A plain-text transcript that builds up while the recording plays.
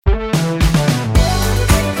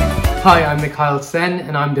Hi, I'm Mikhail Sen,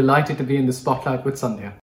 and I'm delighted to be in the spotlight with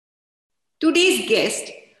Sandhya. Today's guest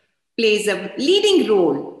plays a leading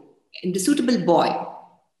role in The Suitable Boy,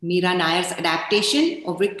 Mira Nair's adaptation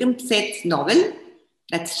of Vikram Seth's novel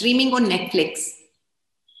that's streaming on Netflix.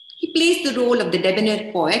 He plays the role of the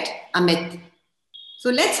debonair poet Amit. So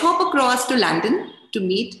let's hop across to London to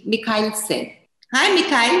meet Mikhail Sen. Hi,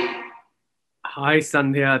 Mikhail. Hi,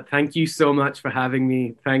 Sandhya. Thank you so much for having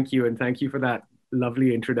me. Thank you. And thank you for that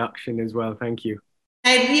lovely introduction as well. Thank you.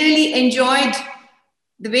 I really enjoyed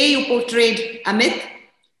the way you portrayed Amit.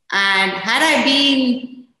 And had I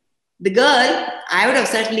been the girl, I would have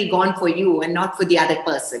certainly gone for you and not for the other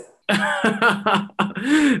person.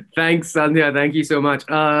 Thanks, Sandhya. Thank you so much.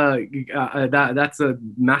 That's a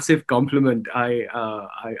massive compliment. I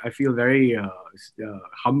feel very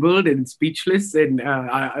humbled and speechless, and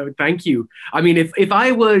I thank you. I mean, if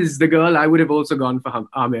I was the girl, I would have also gone for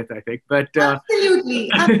Amit, I think. But absolutely.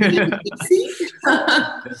 See,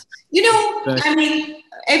 I mean,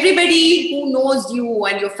 everybody who knows you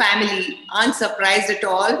and your family aren't surprised at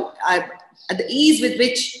all at the ease with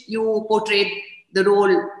which you portrayed the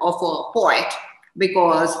role of a poet,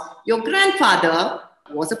 because your grandfather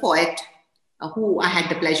was a poet who I had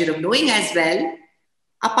the pleasure of knowing as well.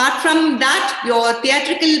 Apart from that, your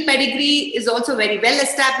theatrical pedigree is also very well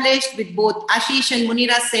established, with both Ashish and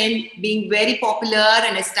Mira Sen being very popular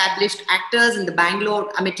and established actors in the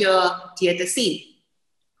Bangalore amateur theatre scene.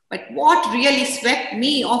 But what really swept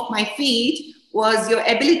me off my feet was your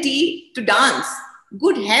ability to dance.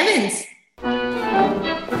 Good heavens!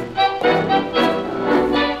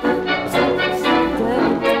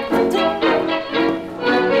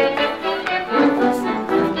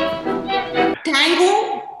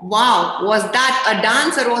 Tango? Wow, was that a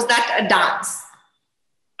dance or was that a dance?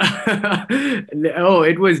 Oh,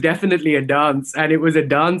 it was definitely a dance, and it was a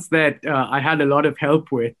dance that I had a lot of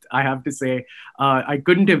help with, I have to say. I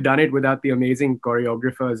couldn't have done it without the amazing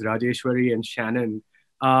choreographers Rajeshwari and Shannon,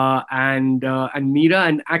 and Mira.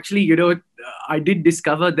 And actually, I did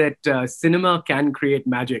discover that cinema can create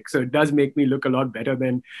magic, so it does make me look a lot better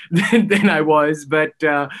than I was. But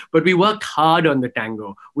we worked hard on the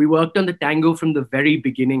tango. We worked on the tango from the very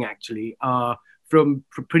beginning, actually. From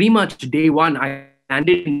pretty much day one, I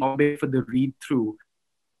landed in Bombay for the read through,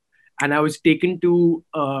 and I was taken to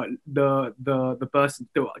the person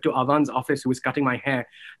to Avan's office who was cutting my hair,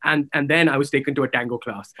 and then I was taken to a tango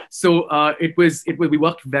class. So we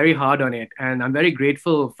worked very hard on it, and I'm very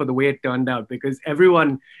grateful for the way it turned out, because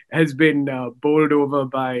everyone has been bowled over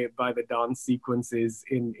by the dance sequences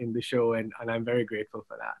in the show, and I'm very grateful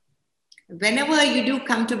for that. Whenever you do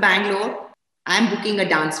come to Bangalore, I'm booking a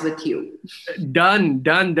dance with you. Done.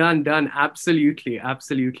 Absolutely.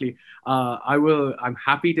 I will. I'm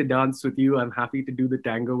happy to dance with you. I'm happy to do the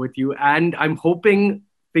tango with you. And I'm hoping,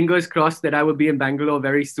 fingers crossed, that I will be in Bangalore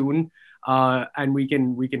very soon. And we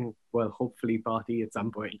can, well, hopefully party at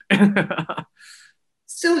some point.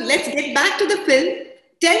 So let's get back to the film.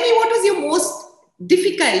 Tell me, what was your most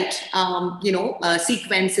difficult,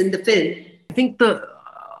 sequence in the film? I think the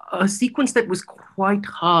sequence that was quite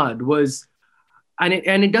hard was, and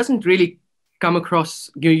it doesn't really come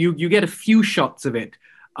across, you get a few shots of it,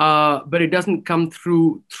 but it doesn't come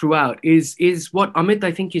throughout, is what Amit,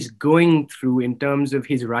 I think, is going through in terms of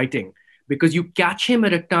his writing, because you catch him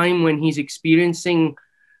at a time when he's experiencing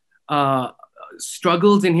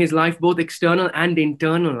struggles in his life, both external and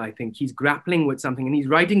internal. I think he's grappling with something, and he's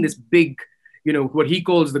writing this big, what he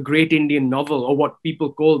calls the Great Indian Novel, or what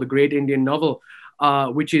people call the Great Indian Novel,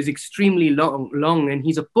 which is extremely long, and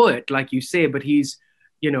he's a poet, like you say, but he's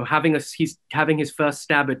having his first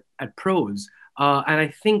stab at prose, and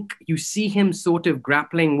I think you see him sort of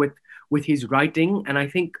grappling with his writing, and I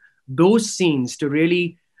think those scenes, to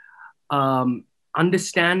really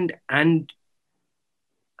understand and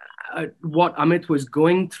what Amit was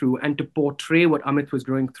going through, and to portray what Amit was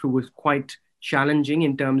going through, was quite challenging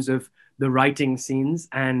in terms of the writing scenes,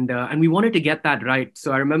 and we wanted to get that right.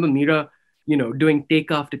 So I remember Mira, doing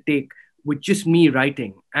take after take with just me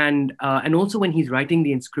writing. And also when he's writing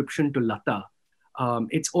the inscription to Lata,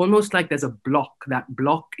 it's almost like there's a block. That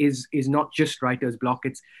block is not just writer's block.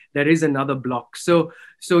 There is another block. So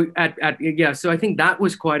I think that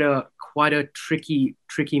was quite a tricky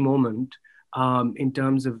moment in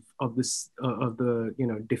terms of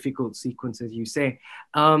the difficult sequence, as you say.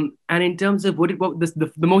 And in terms of what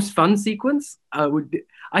the most fun sequence,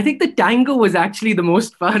 I think the tango was actually the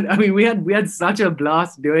most fun. I mean, we had such a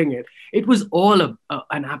blast doing it. It was all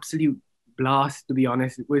an absolute blast, to be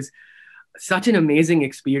honest. It was such an amazing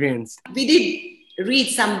experience. We did read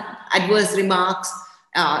some adverse remarks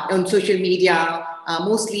on social media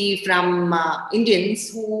mostly from Indians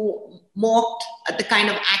who mocked the kind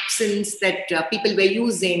of accents that people were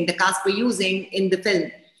using, the cast were using in the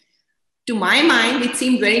film. To my mind, it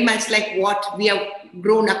seemed very much like what we have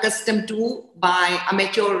grown accustomed to by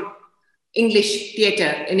amateur English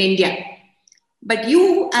theatre in India. But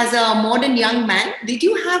you, as a modern young man, did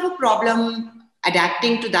you have a problem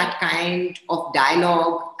adapting to that kind of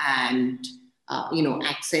dialogue and,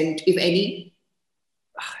 accent, if any?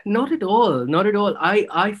 Not at all. Not at all.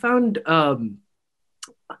 I found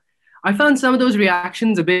some of those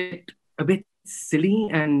reactions a bit silly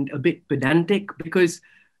and a bit pedantic, because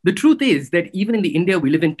the truth is that even in the India we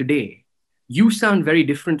live in today, you sound very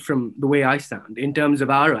different from the way I sound in terms of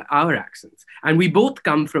our accents. And we both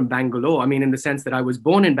come from Bangalore. I mean, in the sense that I was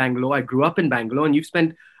born in Bangalore, I grew up in Bangalore, and you've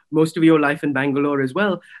spent most of your life in Bangalore as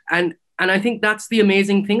well. And I think that's the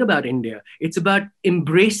amazing thing about India. It's about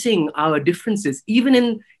embracing our differences,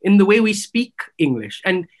 even in the way we speak English.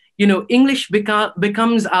 And, English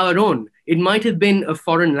becomes our own. It might have been a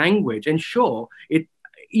foreign language. And sure,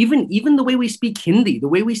 even the way we speak Hindi, the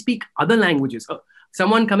way we speak other languages,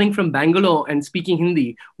 someone coming from Bangalore and speaking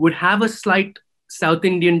Hindi would have a slight South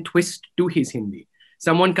Indian twist to his Hindi.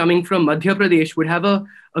 Someone coming from Madhya Pradesh would have a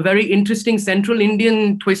very interesting Central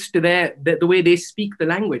Indian twist to the way they speak the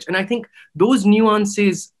language. And I think those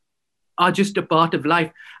nuances are just a part of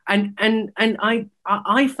life. And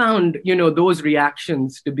I found, those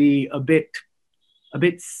reactions to be a bit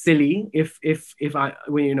silly, if I,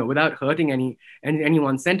 without hurting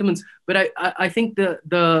anyone's sentiments. But I think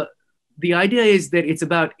the idea is that it's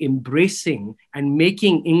about embracing and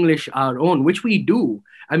making English our own, which we do.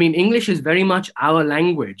 I mean, English is very much our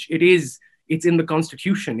language. It's in the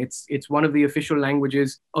Constitution. It's one of the official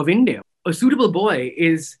languages of India. A Suitable Boy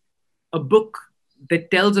is a book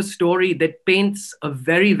that tells a story that paints a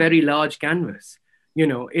very, very large canvas.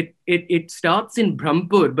 It starts in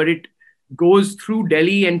Brahmpur, but it goes through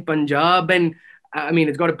Delhi and Punjab, and I mean,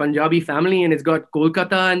 it's got a Punjabi family, and it's got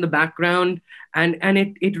Kolkata in the background. And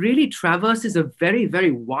it really traverses a very,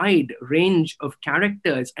 very wide range of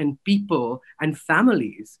characters and people and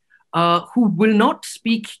families who will not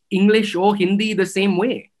speak English or Hindi the same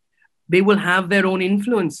way. They will have their own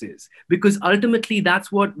influences, because ultimately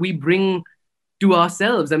that's what we bring to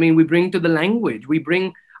ourselves. I mean, we bring to the language, we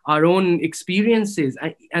bring our own experiences.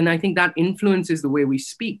 And I think that influences the way we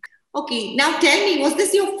speak. Okay, now tell me, was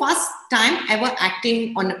this your first time ever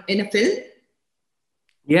acting in a film?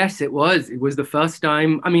 Yes, it was. It was the first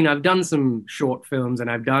time. I mean, I've done some short films, and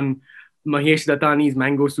I've done Mahesh Dattani's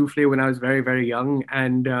Mango Souffle when I was very, very young.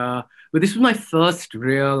 And but this was my first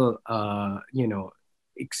real,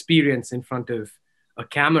 experience in front of a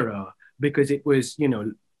camera, because it was,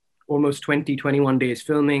 almost 21 days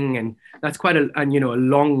filming, and that's quite a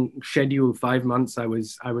long schedule. 5 months I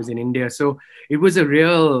was in India, so it was a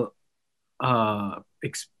real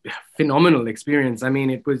phenomenal experience. I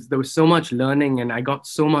mean, there was so much learning, and I got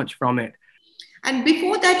so much from it. And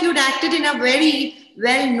before that, you'd acted in a very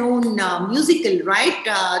well-known musical, right?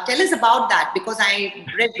 Tell us about that, because I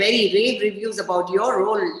read very rave reviews about your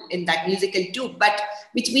role in that musical too, but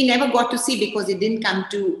which we never got to see because it didn't come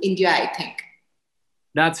to India, I think.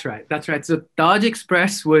 That's right. So Taj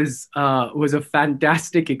Express was a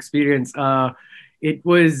fantastic experience. It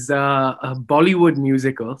was a Bollywood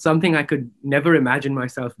musical, something I could never imagine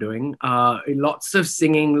myself doing. Lots of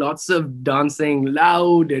singing, lots of dancing,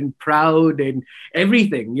 loud and proud and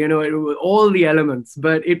everything, all the elements.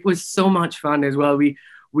 But it was so much fun as well.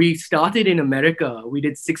 We started in America. We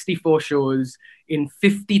did 64 shows in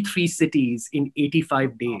 53 cities in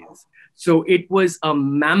 85 days. So it was a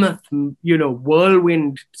mammoth,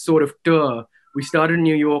 whirlwind sort of tour. We started in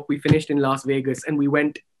New York, we finished in Las Vegas, and we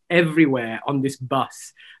went everywhere on this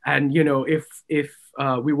bus. And, if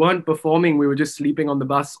we weren't performing, we were just sleeping on the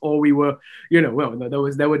bus, or we were,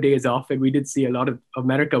 there were days off, and we did see a lot of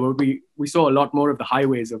America, but we saw a lot more of the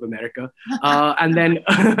highways of America. And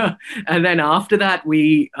then after that,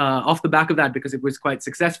 we, off the back of that, because it was quite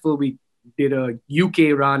successful, we did a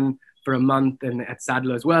UK run for a month and at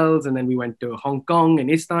Sadler's Wells, and then we went to Hong Kong and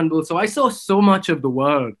Istanbul. So I saw so much of the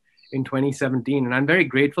world in 2017, and I'm very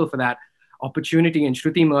grateful for that opportunity. And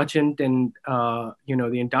Shruti Merchant and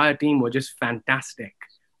the entire team were just fantastic.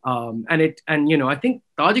 I think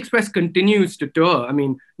Taj Express continues to tour. I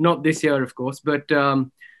mean, not this year, of course, but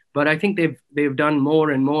I think they've done more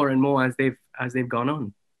and more and more as they've gone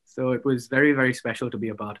on. So it was very, very special to be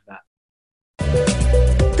a part of that.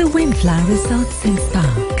 The Windflower Resorts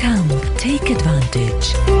Spa. Come, take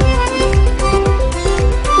advantage.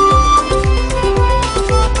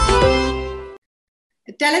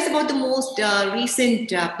 Tell us about the most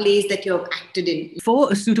recent plays that you have acted in.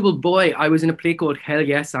 For A Suitable Boy, I was in a play called Hell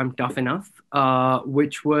Yes, I'm Tough Enough,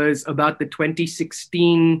 which was about the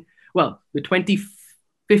 2016, well, the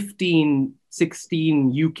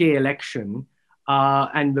 2015-16 UK election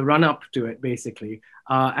and the run-up to it, basically.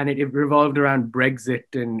 And it revolved around Brexit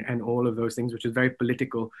and all of those things, which was very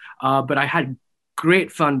political. But I had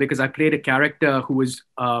great fun because I played a character who was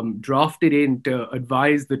drafted in to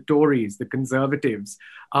advise the Tories, the Conservatives,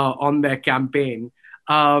 on their campaign.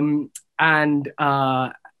 And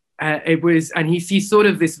he's sort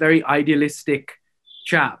of this very idealistic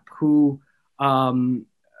chap who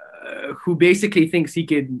basically thinks he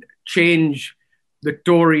can change the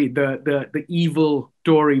Tory, the evil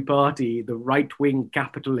Tory party, the right-wing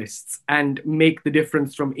capitalists, and make the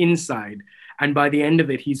difference from inside. And by the end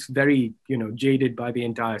of it, he's very, jaded by the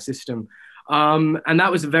entire system. And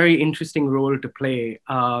that was a very interesting role to play.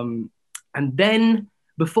 And then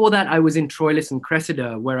before that, I was in Troilus and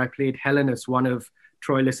Cressida, where I played Helenus, one of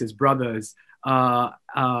Troilus's brothers,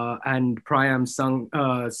 and Priam's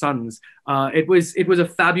sons. It was a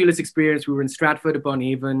fabulous experience. We were in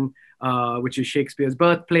Stratford-upon-Avon, which is Shakespeare's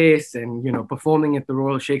birthplace, and performing at the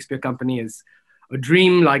Royal Shakespeare Company is a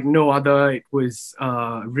dream like no other. It was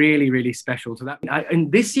really, really special. So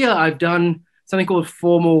and this year I've done something called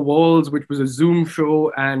Four More Walls, which was a Zoom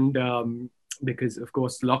show, and because of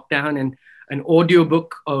course lockdown, and an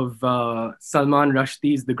audiobook of Salman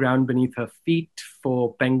Rushdie's The Ground Beneath Her Feet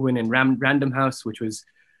for Penguin and Random House, which was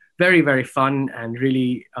very, very fun and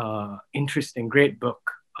really interesting, great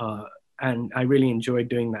book. And I really enjoyed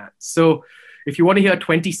doing that. So if you want to hear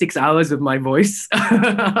 26 hours of my voice,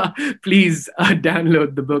 please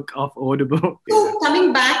download the book off Audible. So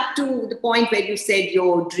coming back to the point where you said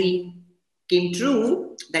your dream came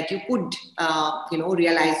true, that you could,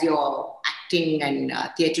 realize your acting and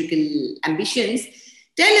theatrical ambitions.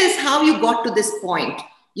 Tell us how you got to this point.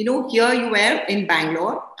 Here you were in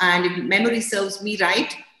Bangalore, and if memory serves me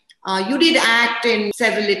right, you did act in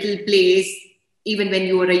several little plays, even when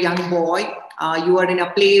you were a young boy. You were in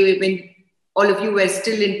a play when all of you were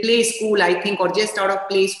still in play school, I think, or just out of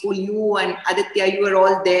play school. You and Aditya, you were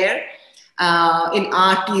all there in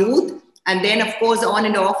Art Youth. And then, of course, on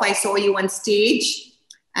and off, I saw you on stage.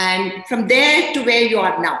 And from there to where you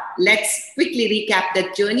are now, let's quickly recap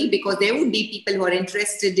that journey, because there would be people who are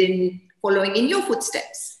interested in following in your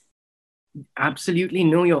footsteps. Absolutely.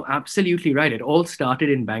 No, you're absolutely right. It all started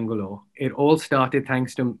in Bangalore. It all started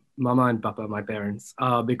thanks to Mama and Papa, my parents,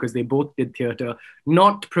 because they both did theatre,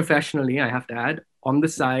 not professionally, I have to add, on the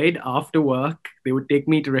side after work. They would take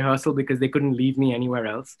me to rehearsal because they couldn't leave me anywhere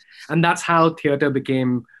else. And that's how theatre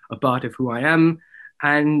became a part of who I am.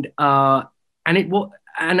 And I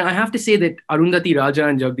have to say that Arundhati Raja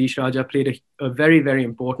and Jagdish Raja played a very, very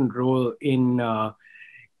important role in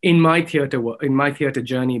my theatre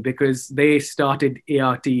journey, because they started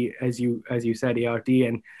ART, as you said, ART,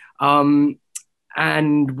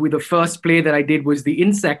 and with the first play that I did was the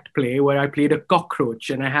insect play, where I played a cockroach,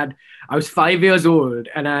 and I was 5 years old,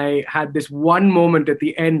 and I had this one moment at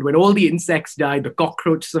the end when all the insects died, the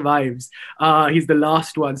cockroach survives. He's the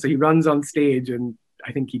last one, so he runs on stage, and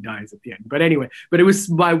I think he dies at the end. But anyway, it was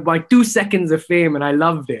my 2 seconds of fame, and I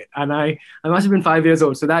loved it. And I must have been 5 years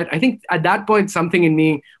old. So that, I think at that point, something in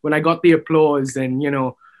me, when I got the applause and,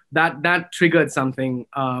 that triggered something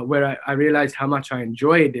where I realized how much I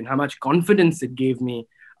enjoyed and how much confidence it gave me.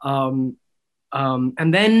 And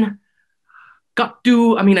then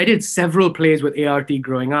I did several plays with ART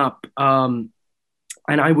growing up. And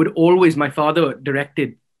I would always, my father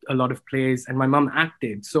directed a lot of plays and my mum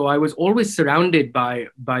acted. So I was always surrounded by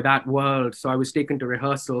that world. So I was taken to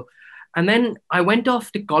rehearsal. And then I went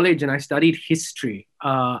off to college and I studied history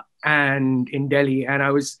and in Delhi. And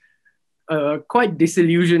I was quite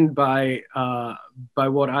disillusioned by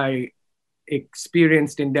what I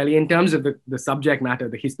experienced in Delhi in terms of the subject matter,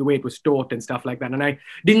 the way it was taught and stuff like that. And I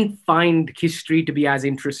didn't find history to be as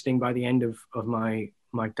interesting by the end of my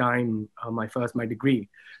time, my degree.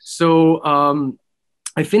 So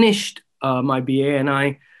I finished my BA and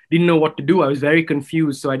I didn't know what to do. I was very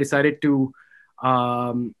confused. So I decided to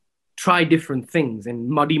try different things and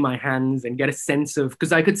muddy my hands and get a sense of,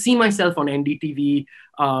 because I could see myself on NDTV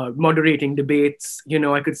moderating debates.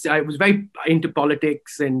 I was very into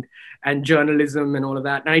politics and journalism and all of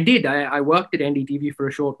that. And I did. I worked at NDTV for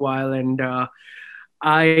a short while, and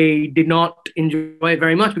I did not enjoy it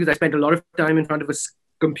very much because I spent a lot of time in front of a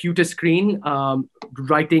computer screen,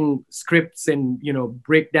 writing scripts and,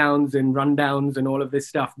 breakdowns and rundowns and all of this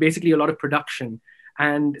stuff, basically a lot of production,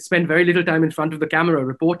 and spent very little time in front of the camera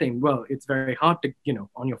reporting. Well, it's very hard to,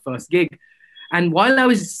 on your first gig. And while I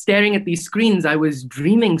was staring at these screens, I was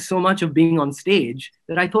dreaming so much of being on stage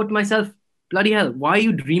that I thought to myself, bloody hell, why are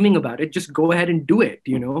you dreaming about it? Just go ahead and do it.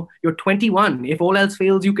 You know, you're 21. If all else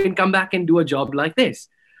fails, you can come back and do a job like this.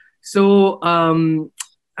 So,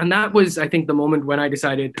 and that was, I think, the moment when I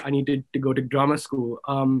decided I needed to go to drama school.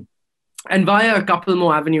 And via a couple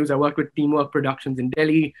more avenues, I worked with Teamwork Productions in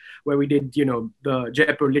Delhi, where we did, you know, the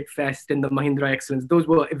Jaipur Lit Fest and the Mahindra Excellence. Those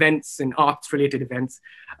were events and arts-related events.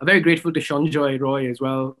 I'm very grateful to Shonjoy Roy as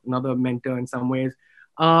well, another mentor in some ways.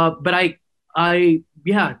 But I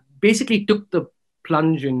basically took the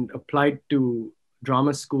plunge and applied to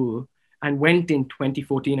drama school and went in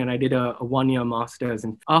 2014, and I did a one-year master's.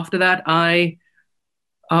 And after that, I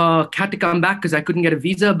had to come back because I couldn't get a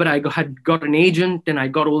visa, but I had got an agent and I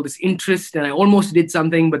got all this interest and I almost did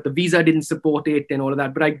something, but the visa didn't support it and all of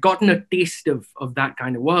that. But I'd gotten a taste of that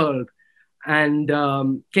kind of world and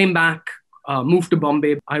came back, moved to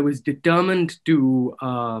Bombay. I was determined to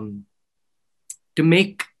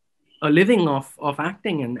make a living off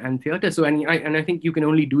acting and theater. So, and I think you can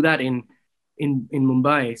only do that in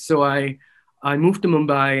Mumbai. So I moved to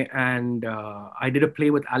Mumbai and I did a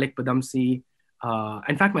play with Alec Padamsee.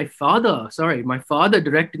 In fact, my father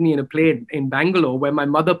directed me in a play in Bangalore where my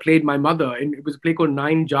mother played my mother. And it was a play called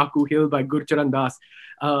Nine Jaku Hill by Gurcharan Das.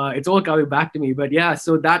 It's all coming back to me. But yeah,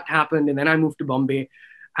 so that happened. And then I moved to Bombay.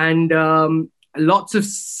 And lots of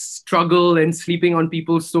struggle and sleeping on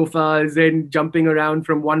people's sofas and jumping around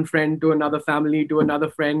from one friend to another family to another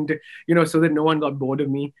friend, you know, so that no one got bored of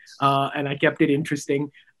me. And I kept it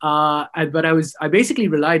interesting. But I basically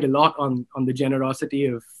relied a lot on the generosity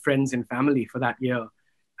of friends and family for that year.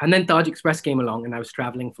 And then Taj Express came along and I was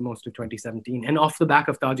traveling for most of 2017. And off the back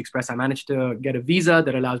of Taj Express, I managed to get a visa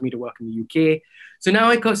that allows me to work in the UK. So now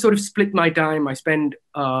I sort of split my time. I spend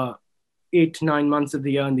 8-9 months of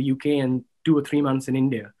the year in the UK and 2 or 3 months in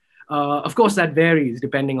India. Of course, that varies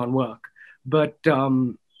depending on work. But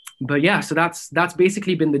yeah, so that's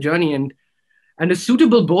basically been the journey. And A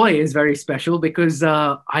Suitable Boy is very special because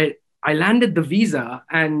I landed the visa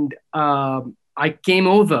and I came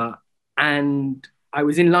over and I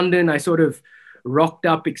was in London. I sort of rocked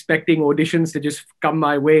up expecting auditions to just come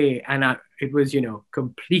my way. And it was, you know,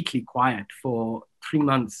 completely quiet for 3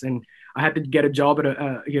 months. And I had to get a job at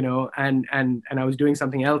and I was doing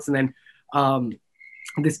something else. And then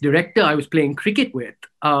this director I was playing cricket with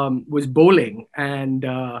was bowling. And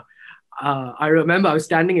I remember I was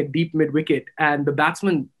standing at deep mid-wicket and the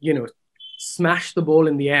batsman, you know, smashed the ball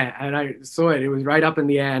in the air. And I saw it. It was right up in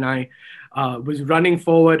the air. And I was running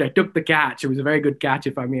forward. I took the catch. It was a very good catch,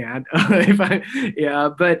 if I may add.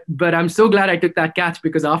 But I'm so glad I took that catch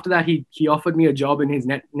because after that, he offered me a job in his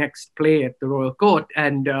next play at the Royal Court.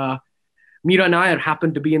 And Mira Nair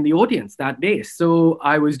happened to be in the audience that day. So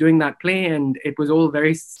I was doing that play and it was all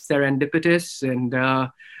very serendipitous. And I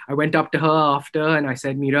went up to her after and I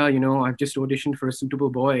said, Mira, you know, I've just auditioned for A Suitable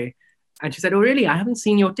Boy. And she said, oh, really? I haven't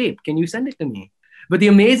seen your tape. Can you send it to me? But the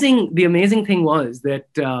amazing thing was that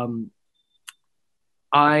the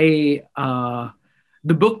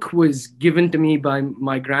book was given to me by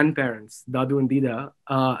my grandparents, Dadu and Dida,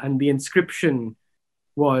 and the inscription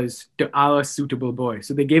was to Our Suitable Boy.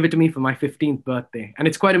 So they gave it to me for my 15th birthday. And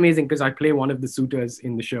it's quite amazing because I play one of the suitors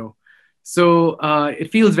in the show. So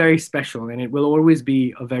it feels very special and it will always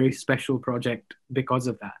be a very special project because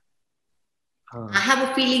of that. I have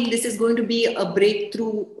a feeling this is going to be a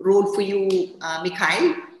breakthrough role for you,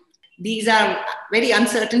 Mikhail. These are very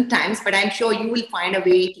uncertain times, but I'm sure you will find a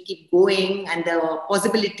way to keep going and the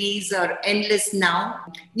possibilities are endless now.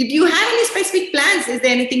 Do you have any specific plans? Is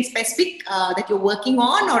there anything specific that you're working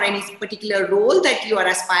on or any particular role that you are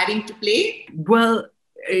aspiring to play? Well,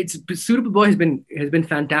 Suitable Boy has been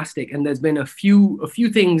fantastic. And there's been a few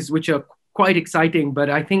things which are quite exciting, but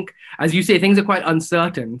I think, as you say, things are quite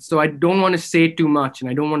uncertain. So I don't want to say too much and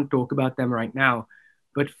I don't want to talk about them right now,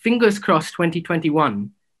 but fingers crossed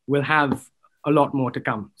 2021 will have a lot more to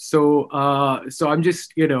come. So I'm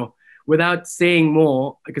just, you know, without saying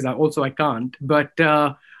more, because I can't, but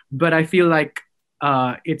I feel like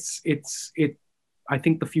I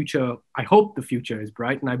think the future, I hope the future is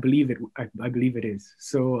bright and I believe it is.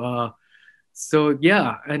 So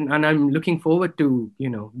yeah, and I'm looking forward to, you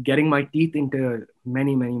know, getting my teeth into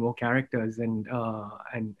many, many more characters and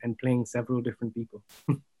playing several different people.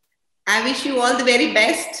 I wish you all the very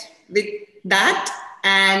best with that.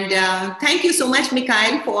 And thank you so much,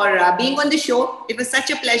 Mikhail, for being on the show. It was such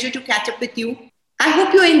a pleasure to catch up with you. I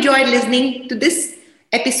hope you enjoyed listening to this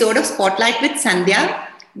episode of Spotlight with Sandhya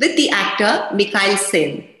with the actor Mikhail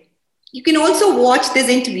Sen. You can also watch this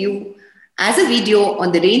interview as a video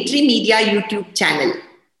on the Raintree Media YouTube channel.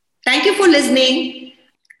 Thank you for listening.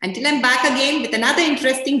 Until I'm back again with another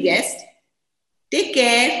interesting guest, take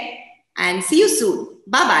care and see you soon.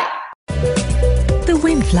 Bye-bye. The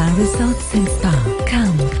Windflower Resorts Spa.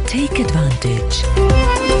 Come, take advantage.